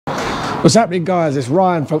What's happening, guys? It's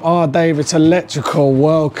Ryan from R. Davis Electrical.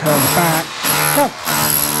 Welcome back.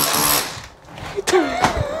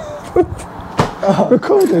 Oh.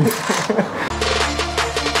 Recording.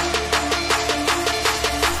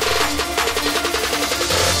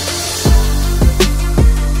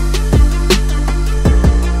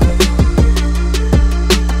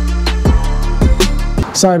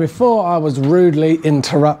 So before I was rudely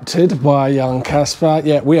interrupted by young Casper,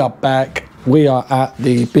 yeah, we are back. We are at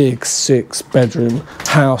the big 6-bedroom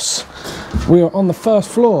house. We are on the first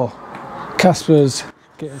floor. Casper's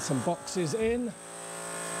getting some boxes in.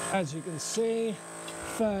 As you can see,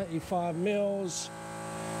 35 mils.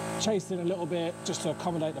 Chased in a little bit just to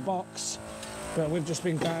accommodate the box. But we've just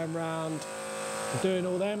been going around doing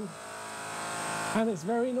all them. And it's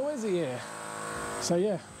very noisy here. So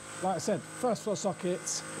yeah, like I said, first floor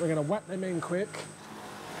sockets. We're gonna whack them in quick.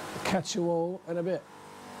 Catch you all in a bit.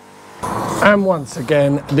 And once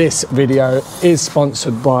again, this video is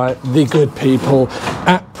sponsored by the good people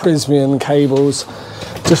at Prysmian Cables.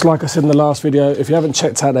 Just like I said in the last video, if you haven't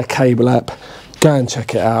checked out their cable app, go and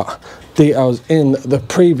check it out. Details in the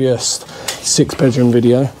previous 6-bedroom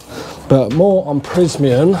video, but more on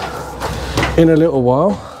Prysmian in a little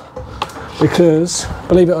while, because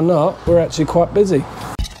believe it or not, we're actually quite busy.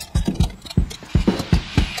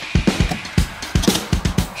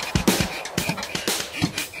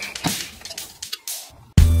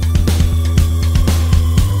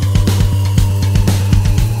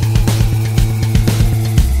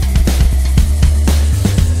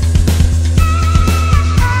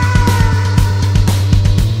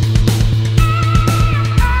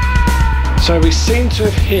 So we seem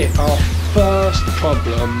to have hit our first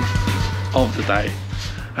problem of the day.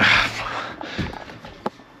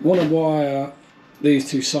 Want to wire these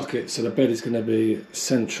two sockets so the bed is going to be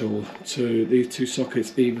central to these two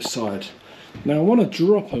sockets either side. Now I want to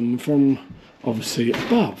drop them from obviously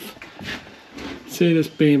above. See this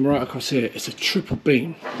beam right across here? It's a triple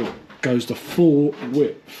beam that goes the full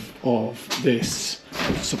width of this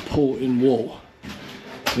supporting wall.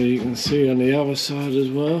 So you can see on the other side as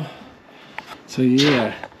well. So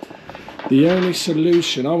yeah, the only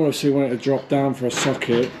solution, I obviously want it to drop down for a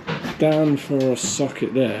socket, down for a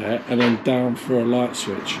socket there, and then down for a light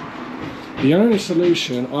switch. The only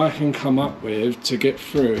solution I can come up with to get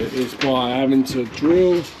through it is by having to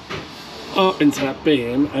drill up into that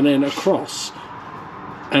beam and then across,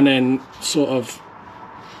 and then sort of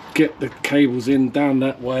get the cables in down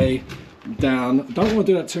that way, down. I don't want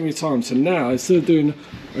to do that too many times. So now, instead of doing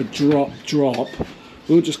a drop,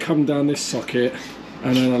 we'll just come down this socket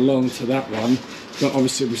and then along to that one, but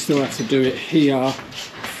obviously we still have to do it here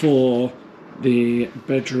for the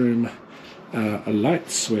bedroom light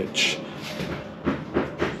switch.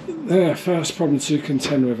 First problem to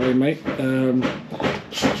contend with, eh mate?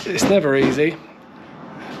 It's never easy,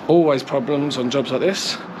 always problems on jobs like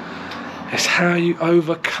this. It's how you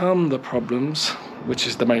overcome the problems, which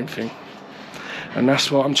is the main thing, and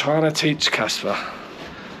that's what I'm trying to teach Casper.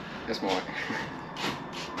 That's more.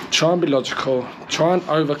 Try and be logical, try and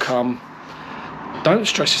overcome, don't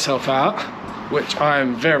stress yourself out, which I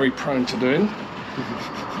am very prone to doing,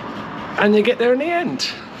 and you get there in the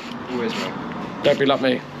end. Always right. Don't be like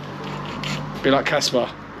me, be like Casper,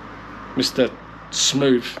 Mr.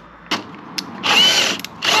 Smooth.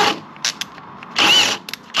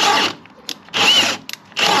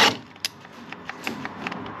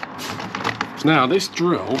 Now this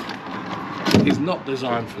drill is not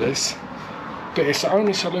designed for this, but it's the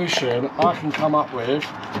only solution I can come up with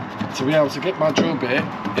to be able to get my drill bit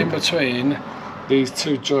in between these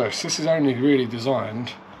two joists. This is only really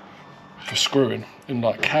designed for screwing in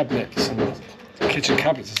like cabinets and kitchen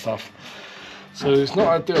cabinets and stuff. So it's not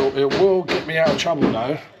ideal. It will get me out of trouble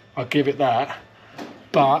though, I'll give it that.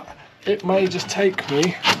 But it may just take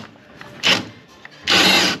me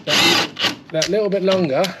that little bit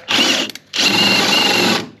longer.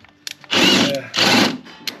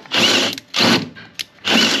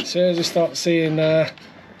 As soon as I start seeing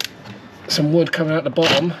some wood coming out the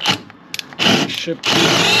bottom, it should be,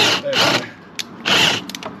 there we go.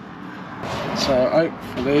 So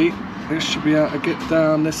hopefully this should be able to get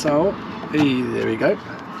down this hole. There we go.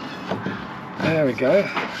 There we go.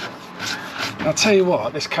 I'll tell you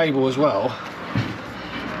what, this cable as well,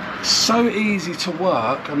 so easy to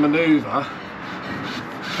work and manoeuvre.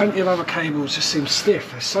 Plenty of other cables just seem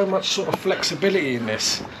stiff. There's so much sort of flexibility in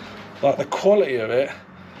this. Like the quality of it.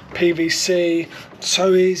 PVC,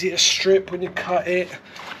 so easy to strip when you cut it.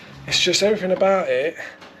 It's just everything about it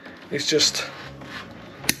is just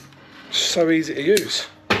so easy to use.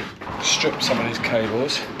 Strip some of these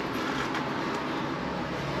cables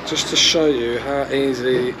just to show you how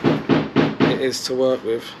easy it is to work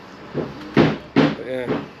with. But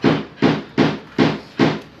yeah.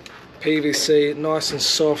 PVC, nice and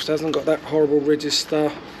soft, hasn't got that horrible rigid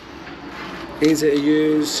stuff. Easy to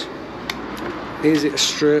use, easy to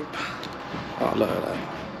strip. Oh, look at that.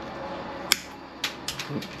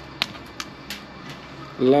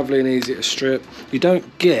 Lovely and easy to strip. You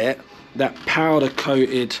don't get that powder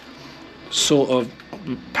coated sort of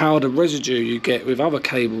powder residue you get with other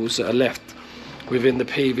cables that are left within the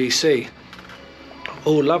PVC.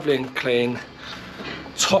 All lovely and clean,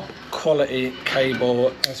 top quality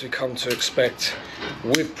cable as we come to expect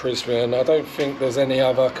with Prysmian. I don't think there's any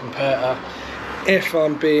other competitor, if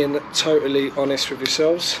I'm being totally honest with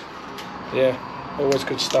yourselves. Yeah, always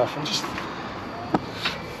good stuff, and just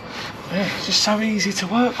yeah, it's just so easy to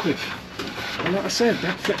work with. And like I said,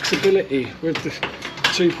 that flexibility with the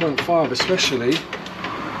 2.5 especially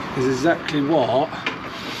is exactly what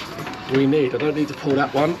we need. I don't need to pull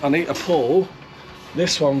that one, I need to pull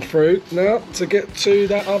this one through now to get to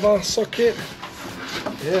that other socket.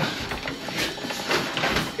 Yeah,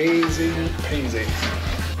 easy peasy.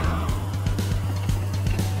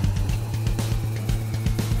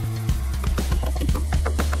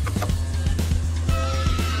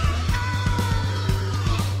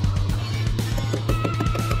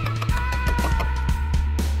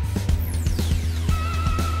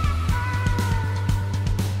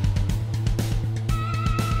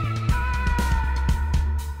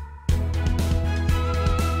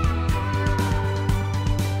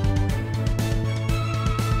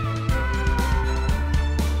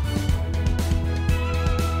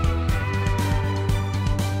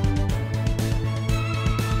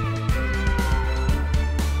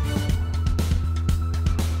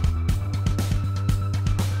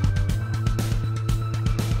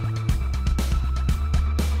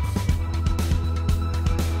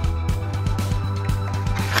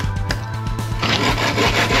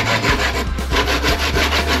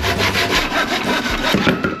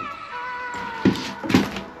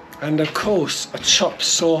 And of course, a chop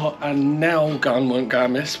saw and nail gun won't go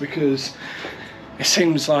amiss, because it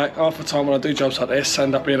seems like half the time when I do jobs like this, I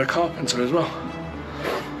end up being a carpenter as well.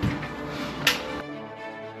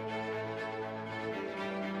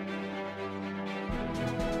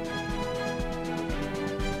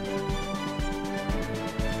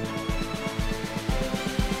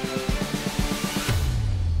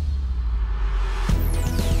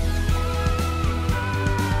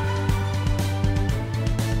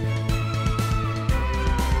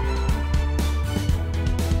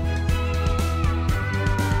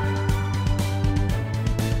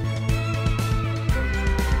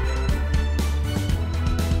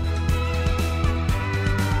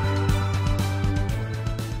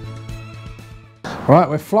 Right,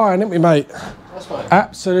 we're flying, aren't we, mate? That's fine.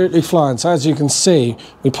 Absolutely flying. So as you can see,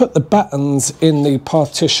 we put the battens in the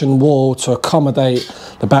partition wall to accommodate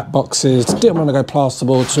the back boxes. Didn't want to go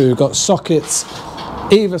plasterboard, so we've got sockets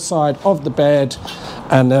either side of the bed,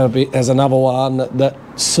 and there's another one that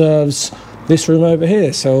serves this room over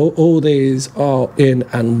here. So all these are in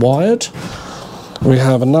and wired. We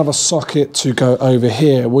have another socket to go over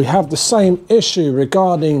here. We have the same issue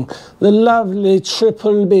regarding the lovely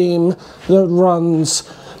triple beam that runs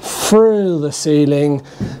through the ceiling.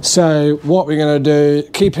 So what we're going to do,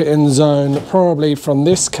 keep it in zone, probably from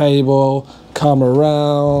this cable, come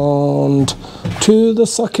around to the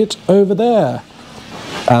socket over there.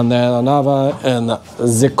 And then another in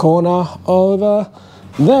the corner over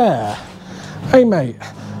there. Hey mate,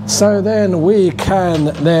 so then we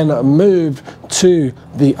can then move to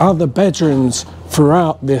the other bedrooms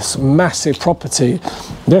throughout this massive property.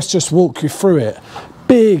 Let's just walk you through it.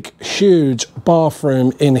 Big, huge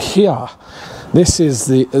bathroom in here. This is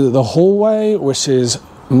the hallway, which is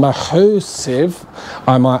massive,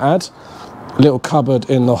 I might add. Little cupboard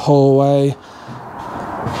in the hallway.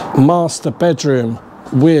 Master bedroom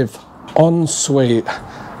with ensuite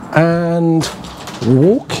and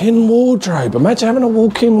walk-in wardrobe. Imagine having a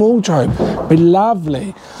walk-in wardrobe. It'd be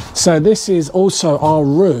lovely. So this is also our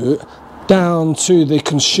route down to the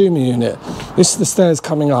consumer unit. This is the stairs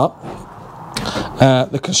coming up.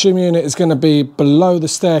 The consumer unit is going to be below the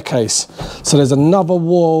staircase. So there's another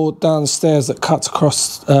wall downstairs that cuts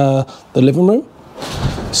across the living room.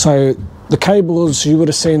 So the cables you would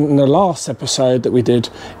have seen in the last episode that we did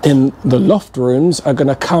in the loft rooms are going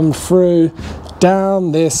to come through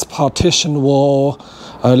down this partition wall,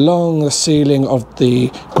 along the ceiling of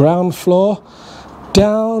the ground floor,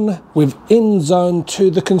 down within zone to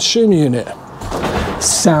the consumer unit.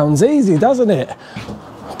 Sounds easy, doesn't it?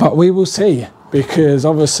 But we will see. because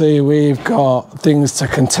obviously we've got things to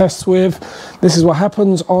contest with. This is what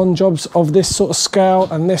happens on jobs of this sort of scale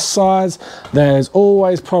and this size. There's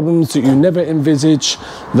always problems that you never envisage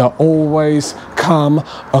that always come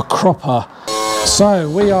a cropper. So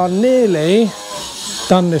we are nearly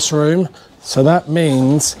done this room, so that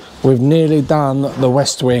means we've nearly done the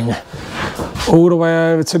west wing. All the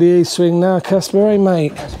way over to the east wing now, Casper, eh,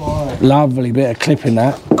 mate? That's right. Lovely bit of clipping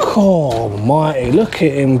that. God almighty, look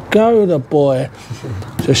at him go, the boy.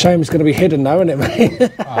 It's a shame it's going to be hidden though, isn't it, mate?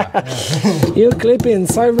 Yeah. You're clipping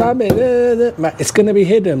so rubbish. It's going to be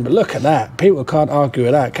hidden, but look at that. People can't argue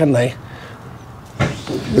with that, can they?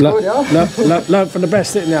 Learn from the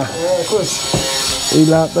best, didn't you? Yeah, of course. He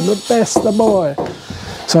learnt from the best, the boy.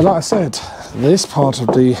 So like I said, this part of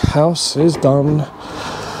the house is done.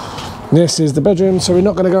 This is the bedroom, so we're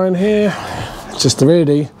not going to go in here. It's just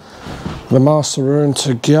really the master room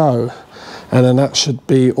to go. And then that should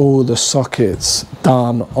be all the sockets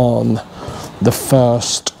done on the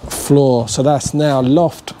first floor. So that's now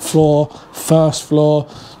loft floor, first floor.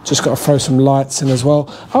 Just got to throw some lights in as well.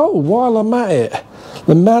 Oh, while I'm at it,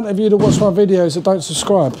 the amount of you that watch my videos that don't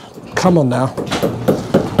subscribe, come on now.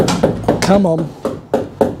 Come on.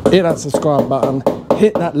 Hit that subscribe button.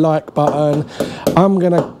 Hit that like button. I'm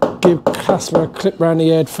going to give Casper a clip round the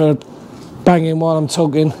head for banging while I'm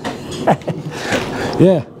talking.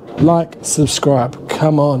 Yeah, like, subscribe,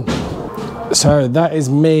 come on. So that is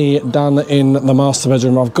me done in the master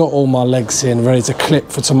bedroom. I've got all my legs in, ready to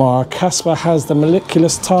clip for tomorrow. Casper has the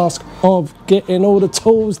meticulous task of getting all the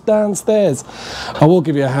tools downstairs. I will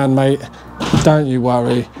give you a hand, mate, don't you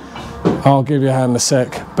worry. I'll give you a hand in a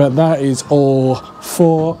sec. But that is all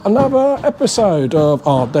for another episode of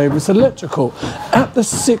R. Davis Electrical at the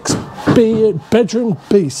 6-bedroom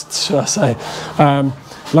beast, should I say.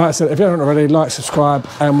 Like I said, if you haven't already, like, subscribe,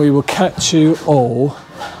 and we will catch you all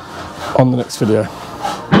on the next video.